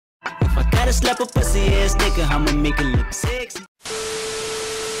If I gotta slap a pussy ass nigga, I'ma make it look sexy.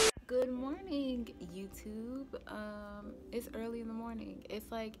 Good morning, YouTube. It's early in the morning.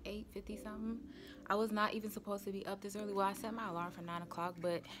 It's like 8:50 something. I was not even supposed to be up this early. Well, I set my alarm for 9 o'clock,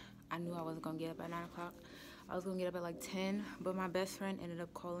 but I knew I wasn't gonna get up at 9 o'clock. I was gonna get up at like 10, but my best friend ended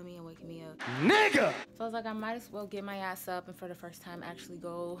up calling me and waking me up. Nigga! So I was like, I might as well get my ass up and for the first time actually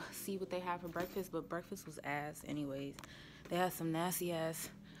go see what they have for breakfast, but breakfast was ass anyways. They had some nasty ass,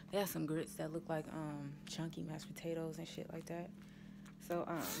 they had some grits that looked like chunky mashed potatoes and shit like that. So,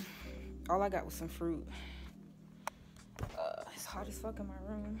 all I got was some fruit. It's hot as fuck in my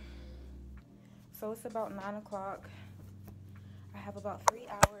room. So it's about 9 o'clock. I have about 3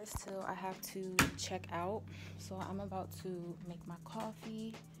 hours till I have to check out. So I'm about to make my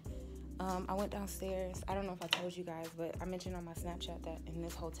coffee. I went downstairs. I don't know if I told you guys, but I mentioned on my Snapchat that in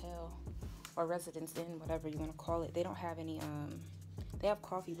this hotel or residence inn, whatever you want to call it, they don't have any, they have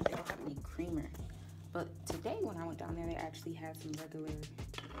coffee, but they don't have any creamer. But today when I went down there, they actually had some regular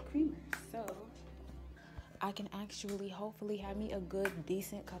creamer. So I can actually hopefully have me a good,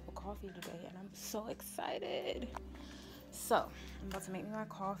 decent cup of coffee today. And I'm so excited. So I'm about to make me my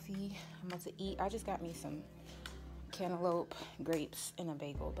coffee. I'm about to eat. I just got me some cantaloupe, grapes, and a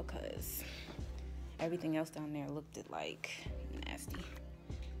bagel because everything else down there looked like nasty.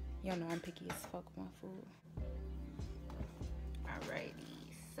 Y'all know I'm picky as fuck with my food.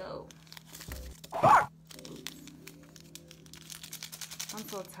 Alrighty, so I'm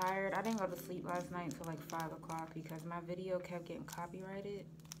so tired. I didn't go to sleep last night until like 5 o'clock because my video kept getting copyrighted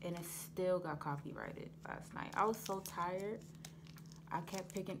and it still got copyrighted last night. I was so tired. I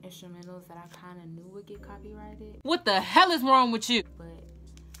kept picking instrumentals that I kind of knew would get copyrighted. What the hell is wrong with you? But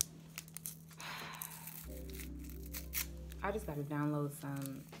I just gotta download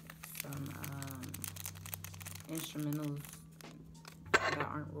some instrumentals that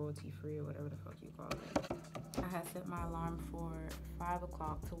aren't royalty free or whatever the fuck you call it. I had set my alarm for 5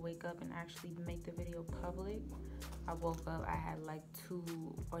 o'clock to wake up and actually make the video public. I woke up, I had like 2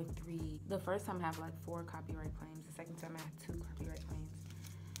 or 3. The first time I had like 4 copyright claims. The second time I had 2 copyright claims.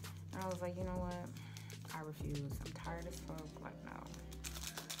 And I was like, you know what? I refuse. I'm tired as fuck. Like, no.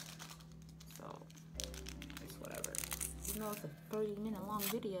 So, it's whatever. Even though it's a 30-minute long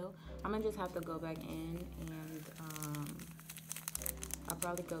video, I'm gonna just have to go back in and I'll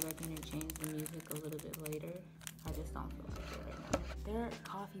probably go back in and change the music a little bit later. I just don't feel like it right now. Their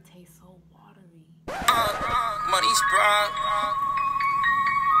coffee tastes so watery. Money's broad.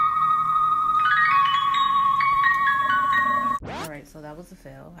 Alright, so that was a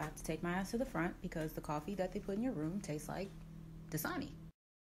fail. I have to take my ass to the front because the coffee that they put in your room tastes like Dasani.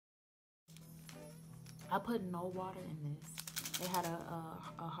 I put no water in this. They had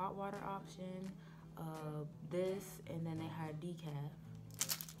a hot water option, this, and then they had decaf.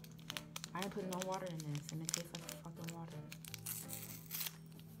 I didn't put no water in this, and it tastes like fucking water.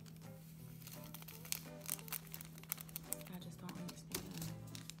 I just don't understand.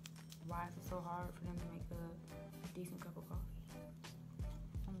 Why is it so hard for them to make a decent cup of coffee?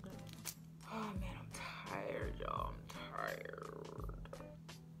 I'm good. Oh man, I'm tired, y'all. I'm tired.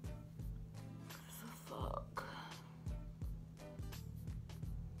 What the fuck?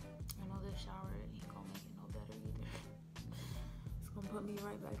 I know this shower ain't gonna make it no better either. It's gonna put me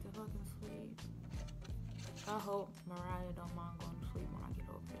right back to fucking sleep. I hope Mariah don't mind going to sleep when I get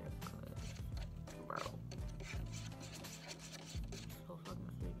over there because, bro, so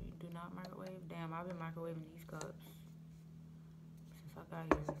fucking sleepy. Do not microwave. Damn, I've been microwaving these cups since I got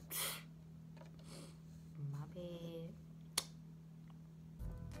here. My bad.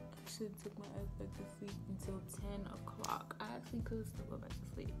 I should have took my ass back to sleep until 10 o'clock. I actually could still go back to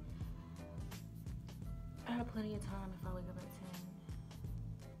sleep. I have plenty of time if I wake up at 10.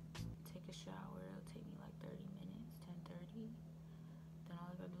 Take a shower. It'll take me like 30 minutes, 10:30. Then all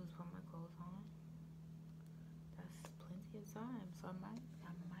I gotta do is put my clothes on. That's plenty of time. So I might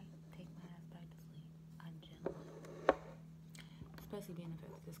take my ass back to sleep. I'm generally. Especially being the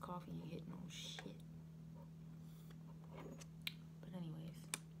fact that this coffee ain't hitting no shit. But anyways,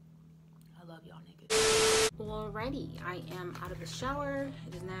 I love y'all niggas. Alrighty, I am out of the shower.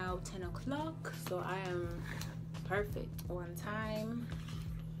 It is now 10 o'clock, so I am perfect on time.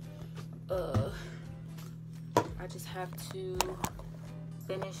 I just have to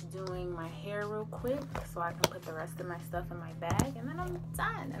finish doing my hair real quick so I can put the rest of my stuff in my bag, and then I'm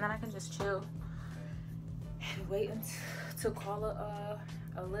done. And then I can just chill and wait to call a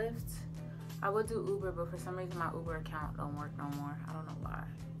Lyft. I would do Uber, but for some reason my Uber account don't work no more. I don't know why.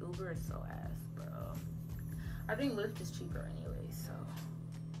 Uber is so ass, but I think Lyft is cheaper anyway, so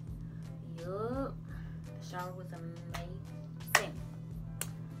yup. The shower was amazing.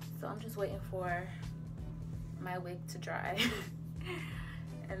 So I'm just waiting for my wig to dry.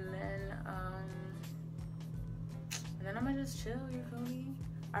 and then I'm gonna just chill, you feel me?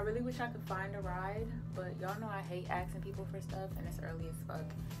 I really wish I could find a ride, but y'all know I hate asking people for stuff, and it's early as fuck.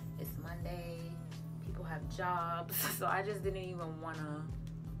 It's Monday, people have jobs, so I just didn't even wanna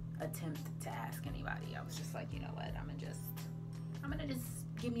attempt to ask anybody. I was just like, you know what, I'm gonna just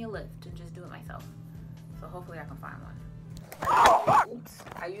give me a lift and just do it myself. So hopefully I can find one. Oops.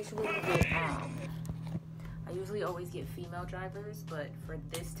 I usually always get female drivers, but for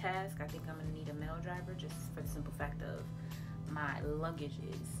this task, I think I'm gonna need a male driver just for the simple fact of my luggage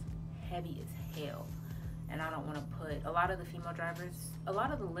is heavy as hell. And I don't wanna put, a lot of the female drivers, a lot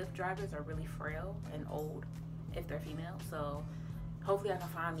of the Lyft drivers are really frail and old if they're female. So hopefully I can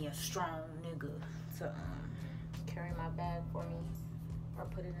find me a strong nigga to carry my bag for me or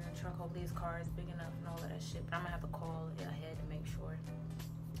put it in the trunk. Hopefully his car is big enough and all of that shit. But I'm gonna have to call ahead to make sure.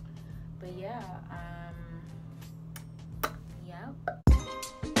 But yeah, yep.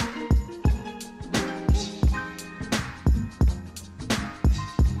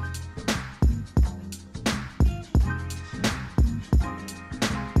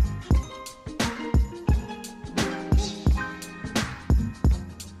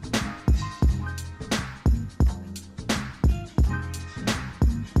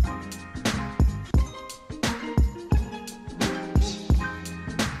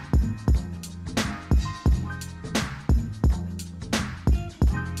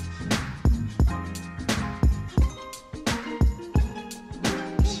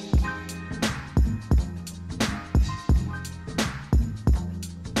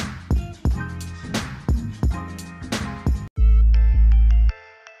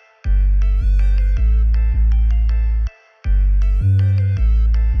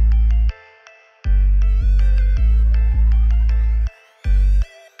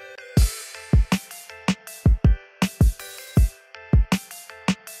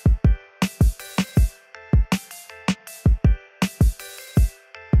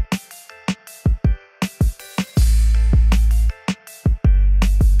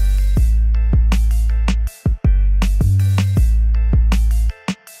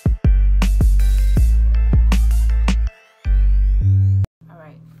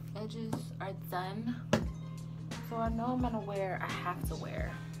 Done. So I know I'm gonna wear, I have to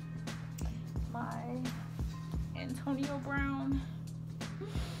wear my Antonio Brown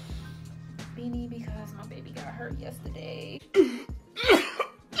beanie because my baby got hurt yesterday.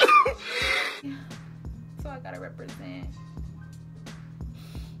 So I gotta represent.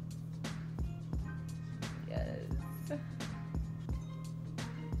 Yes.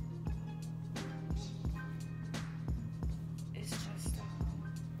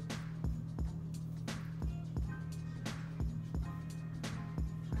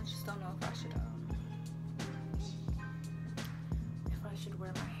 Don't know if I should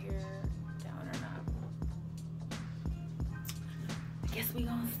wear my hair down or not. I guess we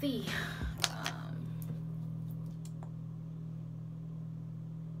gonna see.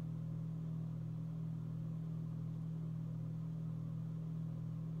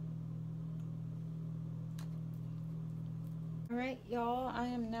 All right, y'all, I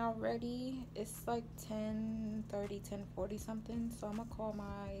am now ready. It's like 10:30, 10:40 something. So I'm gonna call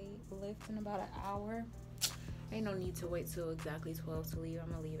my Lyft in about an hour. Ain't no need to wait till exactly 12 to leave.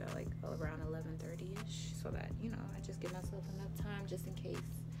 I'm gonna leave at like around 11:30ish, so that, you know, I just give myself enough time just in case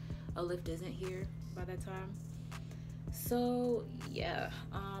a Lyft isn't here by that time. So yeah,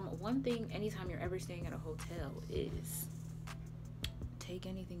 one thing anytime you're ever staying at a hotel is take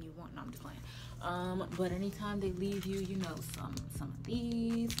anything you want. No, I'm just playing. But anytime they leave you, you know, some of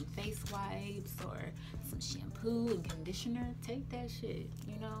these, some face wipes or some shampoo and conditioner, take that shit,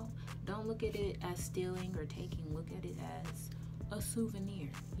 you know. Don't look at it as stealing or taking. Look at it as a souvenir.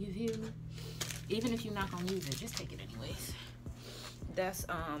 You hear me? Even if you're not gonna use it, just take it anyways. That's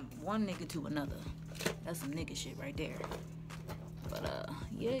one nigga to another. That's some nigga shit right there. But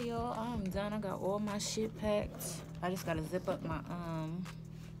yeah, y'all, I'm done. I got all my shit packed. I just gotta zip up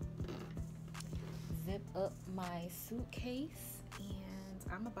my suitcase, and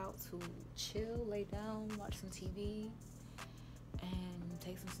I'm about to chill, lay down, watch some TV, and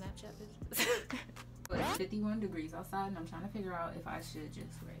take some Snapchat pictures. It's 51 degrees outside, and I'm trying to figure out if I should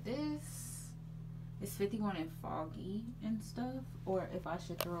just wear this. It's 51 and foggy and stuff, or if I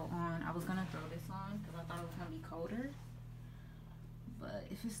should throw on. I was gonna throw this on because I thought it was gonna be colder, but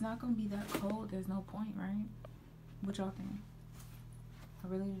if it's not gonna be that cold, there's no point, right? What y'all think? I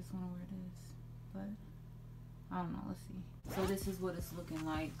really just want to wear this, but I don't know. Let's see. So this is what it's looking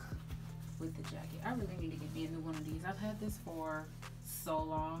like with the jacket. I really need to get me a new one of these. I've had this for so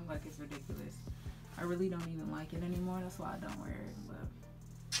long, like it's ridiculous. I really don't even like it anymore. That's why I don't wear it. But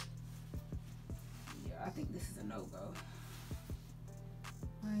yeah, I think this is a no-go.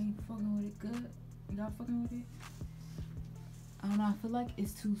 I ain't fucking with it good. Y'all fucking with it? I don't know. I feel like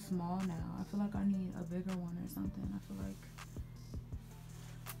it's too small now. I feel like I need a bigger one or something. I feel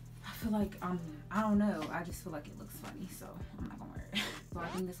like I don't know. I just feel like it looks funny, so I'm not gonna wear it. So I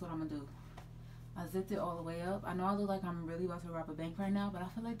think that's what I'm gonna do. I zipped it all the way up. I know I look like I'm really about to rob a bank right now, but I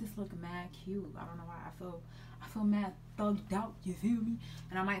feel like this look mad cute. I don't know why. I feel mad thugged out. You feel me?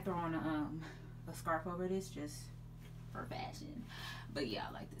 And I might throw on a scarf over this just for fashion. But yeah,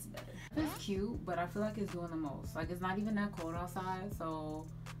 I like this better. It's cute, but I feel like it's doing the most. Like, it's not even that cold outside, so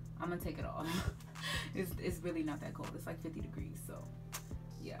I'm gonna take it off. It's really not that cold. It's like 50 degrees, so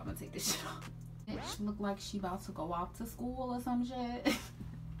yeah, I'm gonna take this shit off. Bitch look like she about to go off to school or some shit.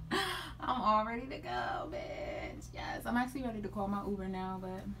 I'm all ready to go, bitch. Yes, I'm actually ready to call my Uber now,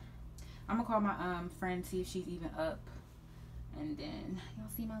 but I'm gonna call my friend, see if she's even up. And then y'all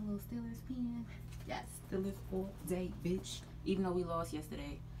see my little Steelers pen? Yes, Steelers all day, bitch. Even though we lost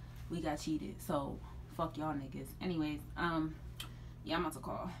yesterday, we got cheated. So fuck y'all niggas. Anyways, yeah, I'm about to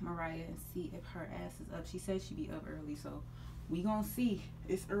call Mariah and see if her ass is up. She said she'd be up early, so we gonna see.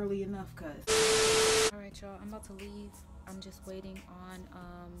 It's early enough, cuz. Alright, y'all, I'm about to leave. I'm just waiting on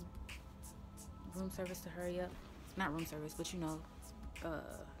room service to hurry up. Not room service, but you know,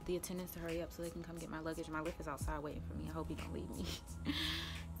 the attendants to hurry up so they can come get my luggage. My lift is outside waiting for me. I hope he don't leave me.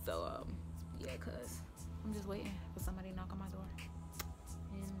 So yeah, cuz I'm just waiting for somebody to knock on my door,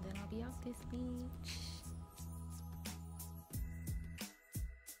 and then I'll be out this beach.